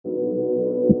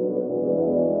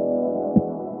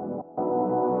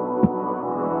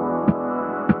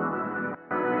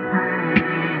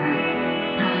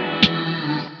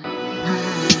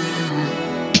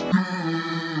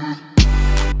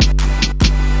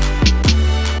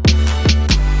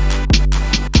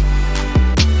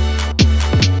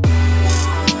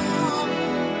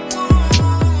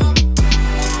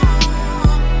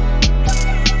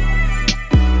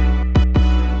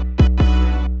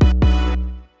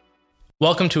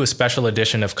Welcome to a special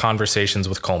edition of Conversations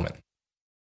with Coleman.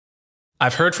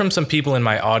 I've heard from some people in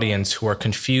my audience who are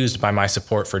confused by my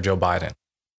support for Joe Biden.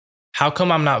 How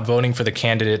come I'm not voting for the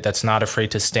candidate that's not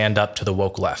afraid to stand up to the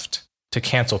woke left, to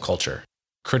cancel culture,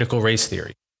 critical race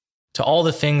theory, to all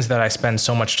the things that I spend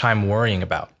so much time worrying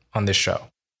about on this show?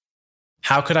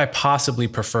 How could I possibly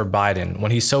prefer Biden when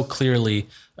he's so clearly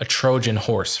a Trojan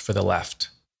horse for the left?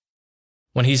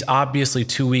 When he's obviously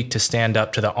too weak to stand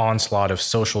up to the onslaught of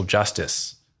social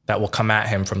justice that will come at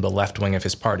him from the left wing of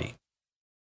his party?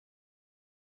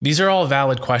 These are all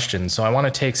valid questions, so I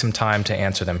want to take some time to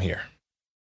answer them here.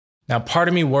 Now, part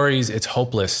of me worries it's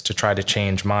hopeless to try to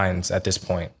change minds at this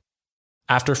point.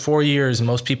 After 4 years,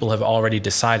 most people have already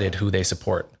decided who they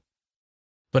support.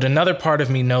 But another part of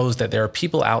me knows that there are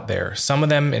people out there, some of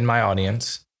them in my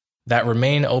audience, that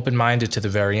remain open-minded to the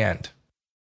very end.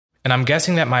 And I'm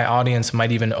guessing that my audience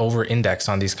might even over-index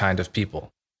on these kind of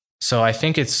people. So I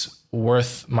think it's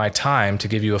worth my time to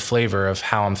give you a flavor of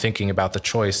how I'm thinking about the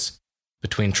choice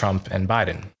between Trump and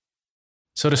Biden.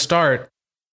 So to start,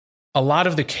 a lot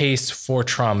of the case for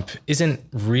Trump isn't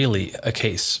really a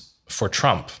case for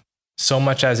Trump, so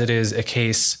much as it is a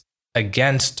case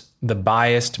against the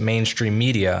biased mainstream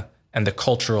media and the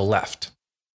cultural left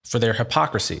for their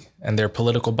hypocrisy and their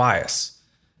political bias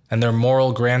and their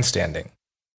moral grandstanding.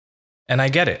 And I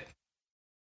get it.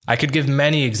 I could give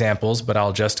many examples, but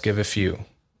I'll just give a few.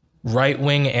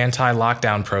 Right-wing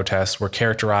anti-lockdown protests were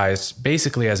characterized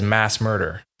basically as mass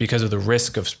murder because of the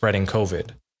risk of spreading COVID,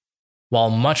 while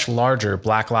much larger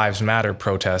Black Lives Matter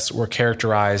protests were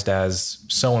characterized as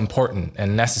so important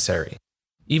and necessary,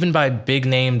 even by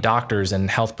big-name doctors and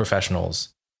health professionals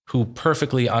who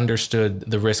perfectly understood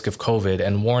the risk of COVID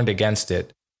and warned against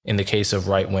it in the case of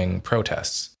right-wing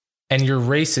protests. And you're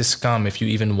racist scum if you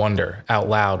even wonder out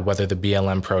loud whether the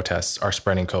BLM protests are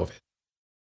spreading COVID.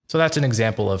 So that's an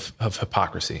example of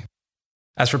hypocrisy.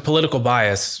 As for political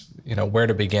bias, where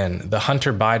to begin? The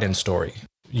Hunter Biden story,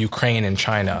 Ukraine and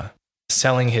China,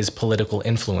 selling his political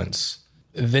influence.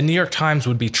 The New York Times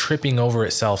would be tripping over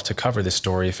itself to cover this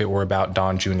story if it were about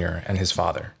Don Jr. and his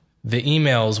father. The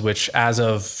emails, which as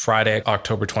of Friday,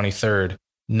 October 23rd,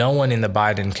 no one in the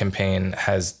Biden campaign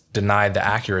has denied the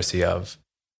accuracy of,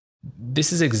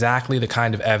 this is exactly the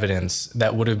kind of evidence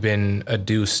that would have been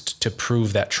adduced to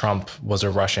prove that Trump was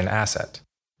a Russian asset.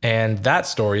 And that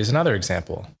story is another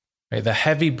example. Right? The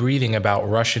heavy breathing about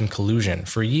Russian collusion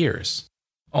for years,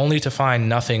 only to find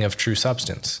nothing of true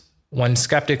substance. When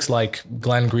skeptics like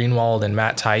Glenn Greenwald and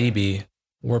Matt Taibbi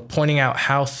were pointing out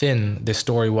how thin this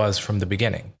story was from the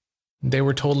beginning, they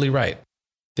were totally right.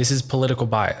 This is political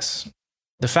bias.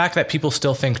 The fact that people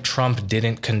still think Trump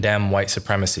didn't condemn white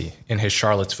supremacy in his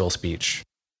Charlottesville speech,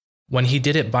 when he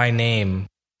did it by name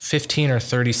 15 or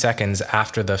 30 seconds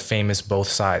after the famous both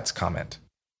sides comment,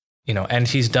 and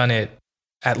he's done it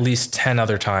at least 10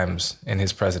 other times in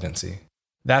his presidency.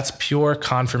 That's pure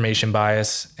confirmation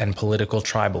bias and political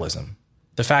tribalism.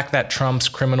 The fact that Trump's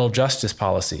criminal justice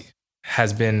policy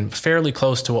has been fairly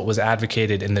close to what was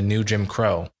advocated in the new Jim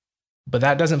Crow, but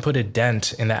that doesn't put a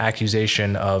dent in the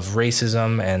accusation of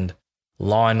racism and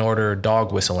law and order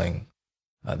dog whistling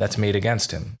that's made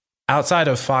against him. Outside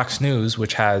of Fox News,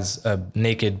 which has a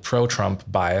naked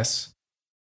pro-Trump bias,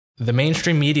 the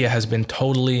mainstream media has been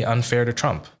totally unfair to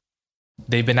Trump.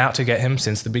 They've been out to get him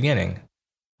since the beginning,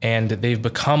 and they've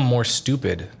become more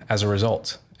stupid as a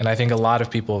result. And I think a lot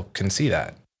of people can see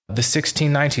that. The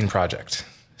 1619 Project,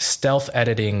 stealth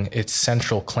editing its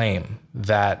central claim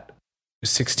that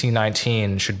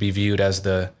 1619 should be viewed as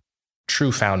the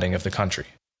true founding of the country.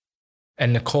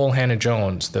 And Nicole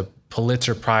Hannah-Jones, the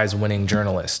Pulitzer Prize-winning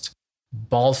journalist,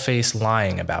 bald-faced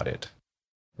lying about it,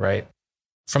 right?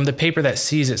 From the paper that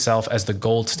sees itself as the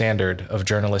gold standard of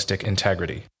journalistic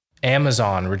integrity.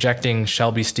 Amazon rejecting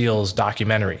Shelby Steele's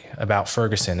documentary about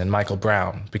Ferguson and Michael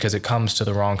Brown because it comes to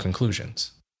the wrong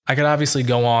conclusions. I could obviously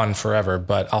go on forever,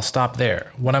 but I'll stop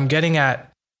there. What I'm getting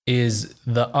at is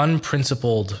the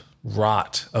unprincipled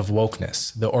rot of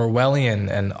wokeness, the Orwellian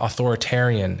and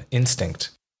authoritarian instinct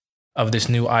of this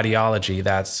new ideology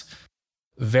that's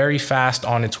very fast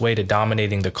on its way to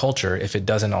dominating the culture if it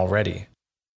doesn't already.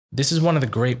 This is one of the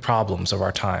great problems of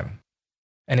our time.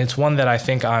 And it's one that I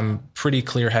think I'm pretty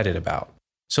clear-headed about.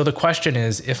 So the question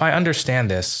is, if I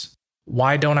understand this,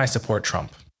 why don't I support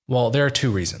Trump? Well, there are two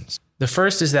reasons. The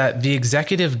first is that the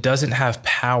executive doesn't have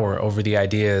power over the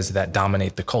ideas that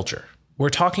dominate the culture. We're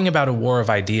talking about a war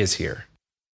of ideas here.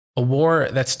 A war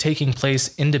that's taking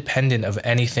place independent of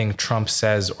anything Trump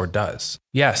says or does.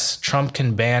 Yes, Trump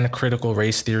can ban critical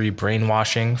race theory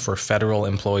brainwashing for federal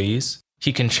employees.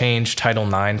 He can change Title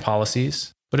IX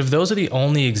policies. But if those are the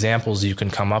only examples you can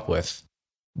come up with,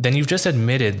 then you've just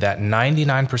admitted that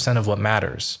 99% of what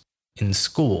matters in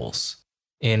schools,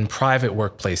 in private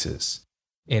workplaces,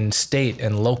 in state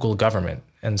and local government,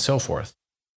 and so forth,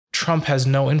 Trump has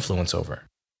no influence over.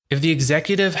 If the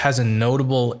executive has a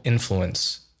notable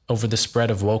influence over the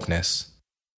spread of wokeness,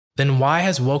 then why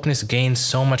has wokeness gained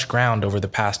so much ground over the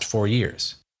past 4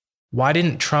 years? Why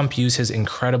didn't Trump use his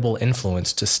incredible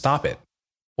influence to stop it,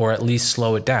 or at least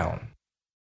slow it down?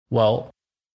 Well,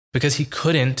 because he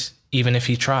couldn't, even if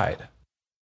he tried.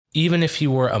 Even if he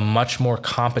were a much more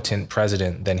competent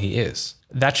president than he is.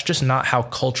 That's just not how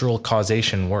cultural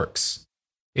causation works.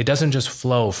 It doesn't just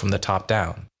flow from the top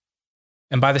down.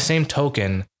 And by the same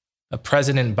token, a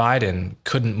President Biden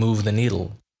couldn't move the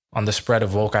needle on the spread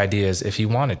of woke ideas if he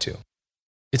wanted to.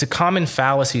 It's a common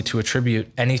fallacy to attribute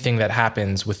anything that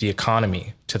happens with the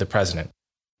economy to the president,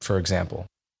 for example.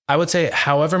 I would say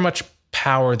however much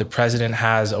power the president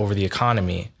has over the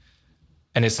economy,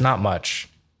 and it's not much,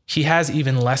 he has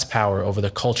even less power over the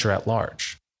culture at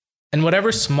large. And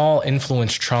whatever small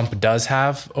influence Trump does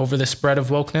have over the spread of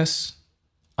wokeness,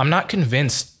 I'm not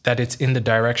convinced that it's in the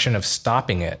direction of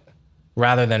stopping it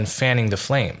rather than fanning the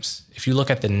flames, if you look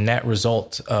at the net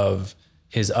result of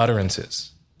his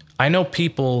utterances. I know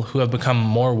people who have become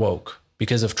more woke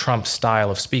because of Trump's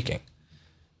style of speaking.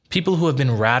 People who have been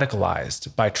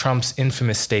radicalized by Trump's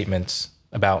infamous statements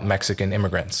about Mexican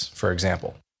immigrants, for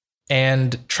example.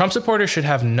 And Trump supporters should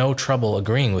have no trouble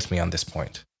agreeing with me on this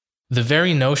point. The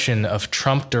very notion of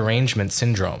Trump derangement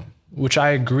syndrome, which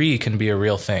I agree can be a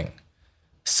real thing,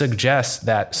 suggests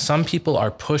that some people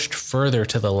are pushed further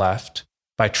to the left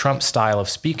by Trump's style of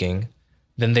speaking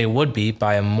than they would be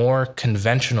by a more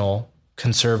conventional,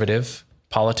 conservative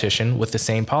politician with the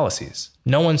same policies.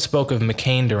 No one spoke of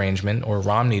McCain derangement or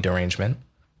Romney derangement.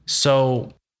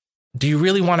 So, do you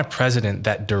really want a president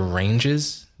that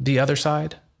deranges the other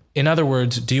side? In other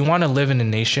words, do you want to live in a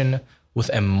nation with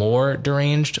a more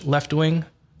deranged left wing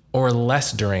or a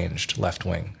less deranged left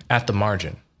wing at the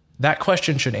margin? That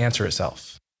question should answer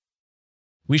itself.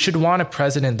 We should want a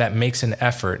president that makes an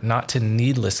effort not to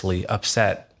needlessly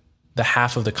upset the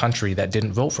half of the country that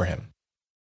didn't vote for him.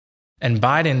 And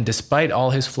Biden, despite all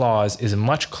his flaws, is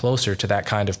much closer to that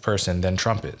kind of person than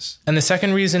Trump is. And the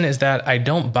second reason is that I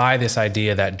don't buy this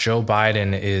idea that Joe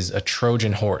Biden is a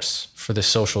Trojan horse for the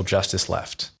social justice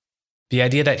left. The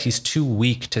idea that he's too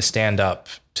weak to stand up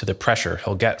to the pressure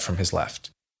he'll get from his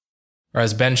left. Or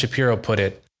as Ben Shapiro put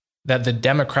it, that the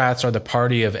Democrats are the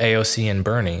party of AOC and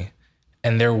Bernie,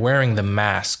 and they're wearing the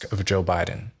mask of Joe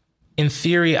Biden. In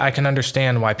theory, I can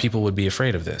understand why people would be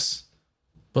afraid of this.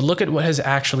 But look at what has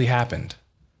actually happened.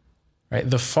 Right?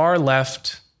 The far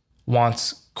left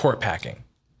wants court packing,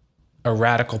 a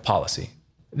radical policy.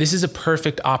 This is a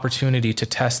perfect opportunity to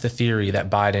test the theory that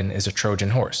Biden is a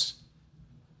Trojan horse.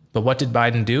 But what did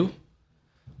Biden do?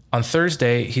 On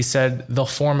Thursday, he said they'll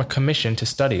form a commission to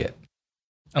study it.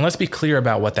 And let's be clear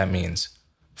about what that means.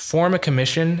 Form a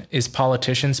commission is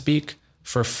politician speak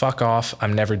for fuck off,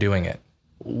 I'm never doing it.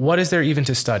 What is there even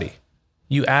to study?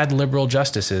 You add liberal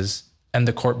justices and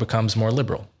the court becomes more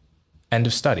liberal. End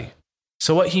of study.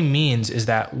 So what he means is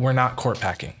that we're not court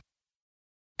packing.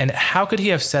 And how could he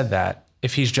have said that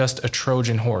if he's just a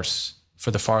Trojan horse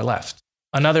for the far left?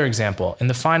 Another example, in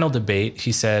the final debate,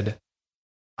 he said,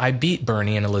 I beat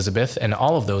Bernie and Elizabeth and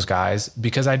all of those guys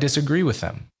because I disagree with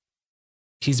them.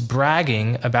 He's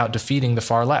bragging about defeating the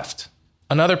far left.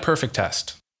 Another perfect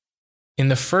test. In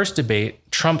the first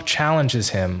debate, Trump challenges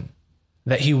him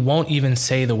that he won't even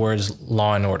say the words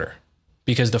law and order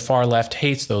because the far left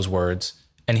hates those words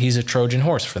and he's a Trojan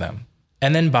horse for them.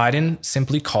 And then Biden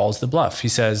simply calls the bluff. He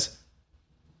says,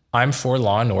 I'm for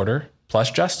law and order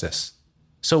plus justice.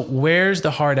 So where's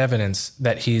the hard evidence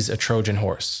that he's a Trojan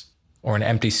horse or an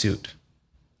empty suit?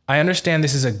 I understand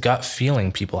this is a gut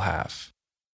feeling people have.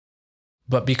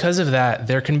 But because of that,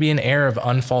 there can be an air of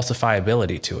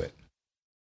unfalsifiability to it.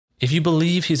 If you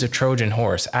believe he's a Trojan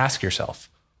horse, ask yourself,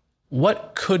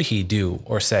 what could he do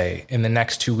or say in the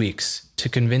next 2 weeks to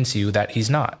convince you that he's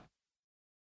not?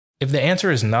 If the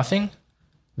answer is nothing,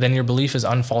 then your belief is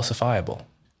unfalsifiable.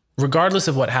 Regardless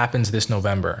of what happens this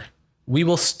November, we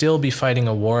will still be fighting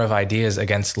a war of ideas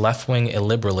against left-wing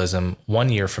illiberalism 1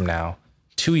 year from now,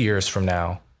 2 years from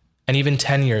now, and even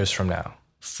 10 years from now.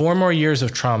 4 more years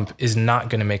of Trump is not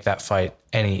going to make that fight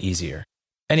any easier.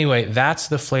 Anyway, that's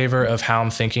the flavor of how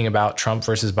I'm thinking about Trump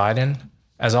versus Biden.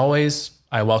 As always,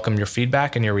 I welcome your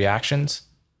feedback and your reactions,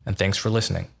 and thanks for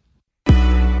listening.